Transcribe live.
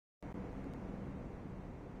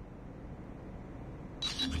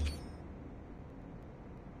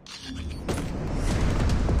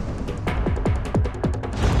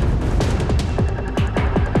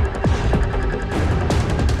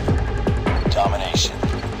Domination.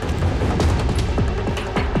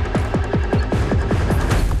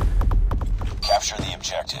 Capture the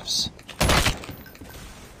objectives.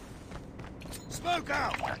 Smoke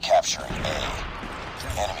out! We're capturing A.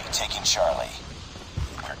 Enemy taking Charlie.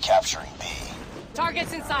 We're capturing B.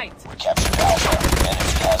 Targets in sight. We captured Alpha.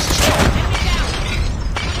 Enemy has Charlie. Enemy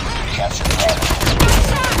We captured Bravo.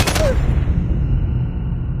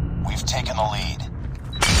 We've taken the lead.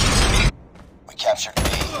 We captured B.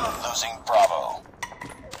 Losing Bravo.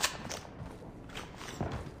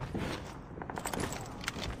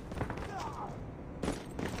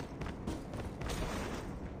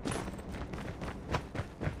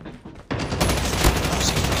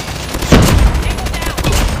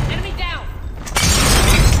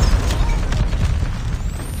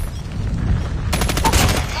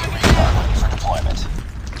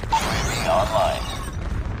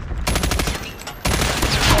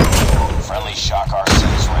 Shock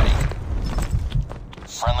RC is ready.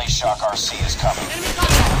 Friendly Shock RC is coming. Enemy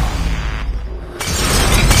contact.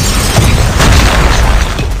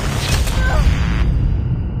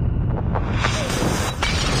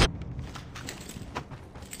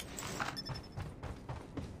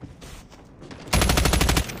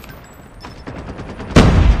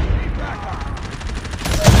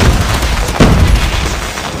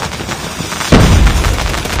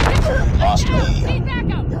 Lost B. Need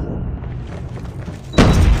backup.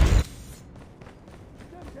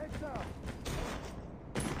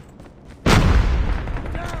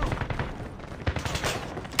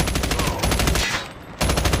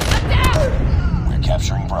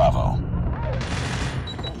 Capturing Bravo.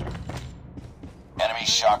 Enemy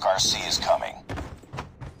Shock RC is coming.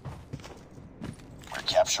 We're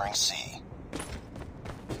capturing C.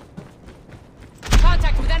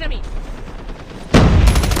 Contact with enemy.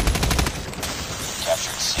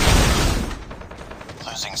 Captured C.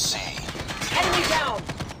 Losing C. Enemy down.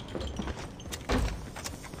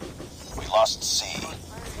 We lost C.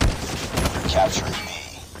 We're capturing B.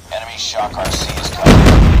 Enemy Shock RC is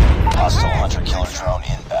coming. Hostile hunter-killer drone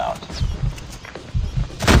inbound.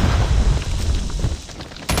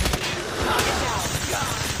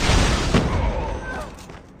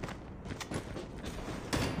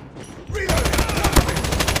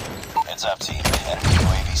 Heads up, team. Enemy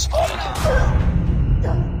UAV spotted.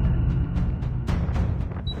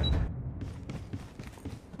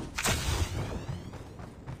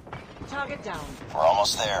 Target down. We're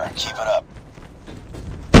almost there. Keep it up.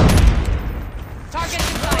 Target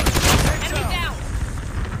in sight. Enemy down.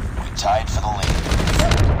 We tied for the lead.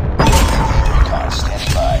 UAV recon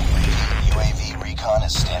standing by. UAV recon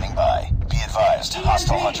is standing by. Be advised,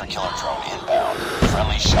 hostile hunter-killer drone inbound.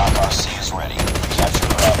 Friendly Shock RC is ready. Capture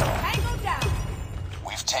Bravo. Tango down.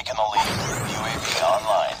 We've taken the lead. UAV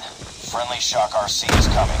online. Friendly Shock RC is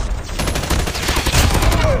coming.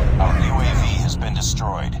 Our UAV has been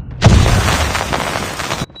destroyed.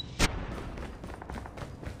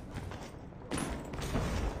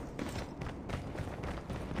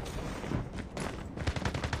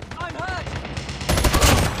 I'm hurt.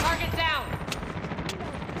 Target down.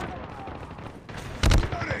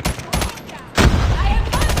 I am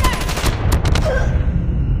contact.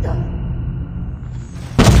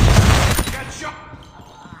 Got shot!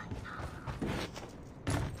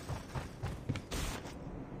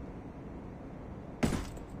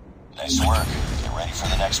 Nice work. Get ready for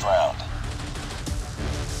the next round.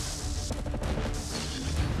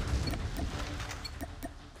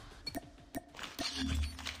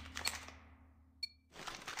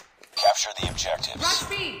 Capture the objectives. Rush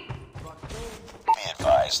B. Be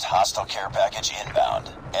advised, hostile care package inbound.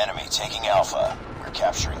 Enemy taking Alpha. We're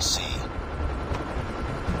capturing C.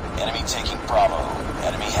 Enemy taking Bravo.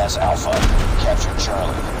 Enemy has Alpha. Captured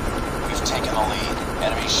Charlie. We've taken the lead.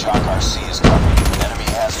 Enemy Shock RC is coming. Enemy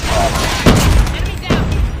has Bravo. Enemy down.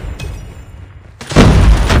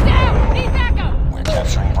 Down. Need backup. We're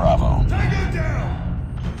capturing Bravo. Tango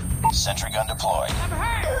down! Sentry gun deployed. I'm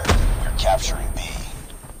hurt. We're capturing B.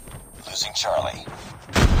 Losing Charlie.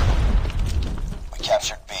 We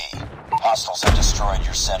captured B. Hostiles have destroyed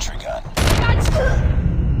your sentry gun.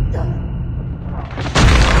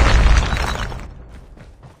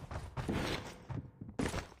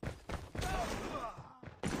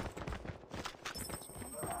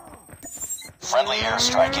 Friendly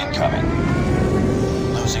airstrike incoming.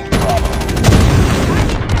 Losing Bravo.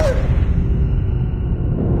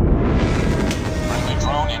 Friendly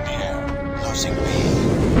drone in the air. Losing B.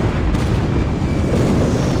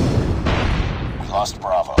 We lost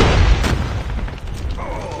Bravo.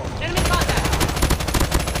 Enemy contact.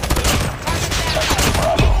 Capturing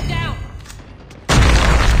Bravo. Target down.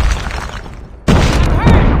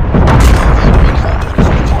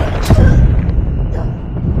 I'm hurt.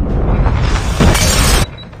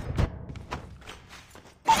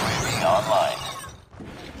 UAV online.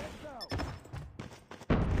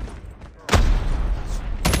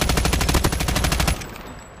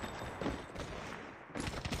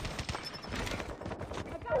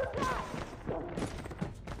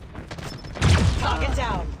 Target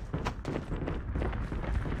down.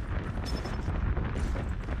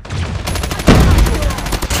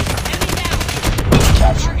 Enemy down.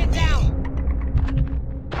 Capturing Target B. down.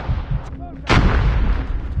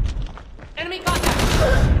 Enemy contact.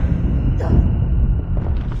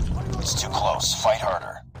 It's too close. Fight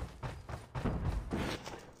harder.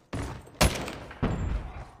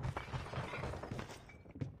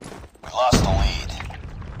 We lost the lead.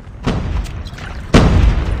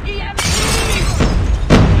 EMP.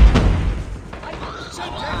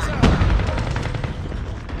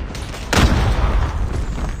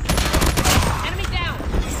 Enemy down.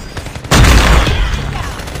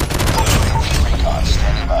 Recon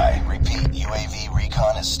standing by. Repeat, UAV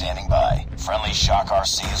recon is standing by. Friendly Shock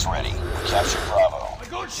RC is ready. We captured Bravo. I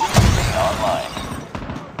got shot. UAV online.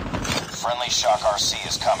 Friendly Shock RC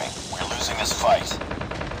is coming. We're losing this fight.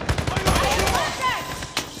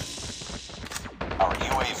 Our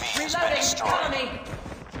UAV has been destroyed.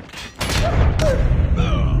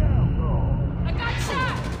 I got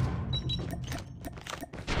shot.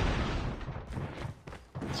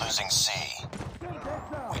 Losing C.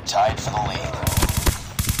 We tied for the lead.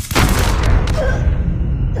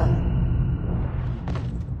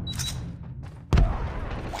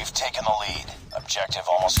 We've taken the lead. Objective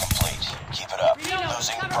almost complete. Keep it up.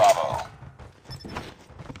 Losing Bravo.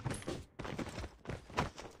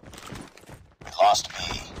 We lost B.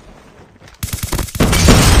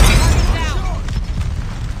 Target down.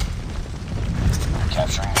 We're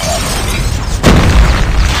capturing Bravo.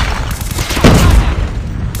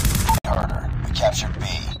 Harder. We captured B.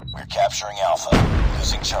 We're capturing Alpha.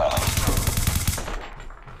 Losing Charlie.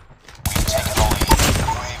 We've taken the lead.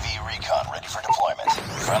 UAV recon ready for deployment.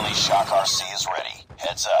 Friendly Shock RC is ready.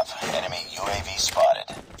 Heads up. Enemy UAV spotted.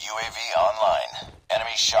 UAV online.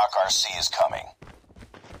 Enemy Shock RC is coming.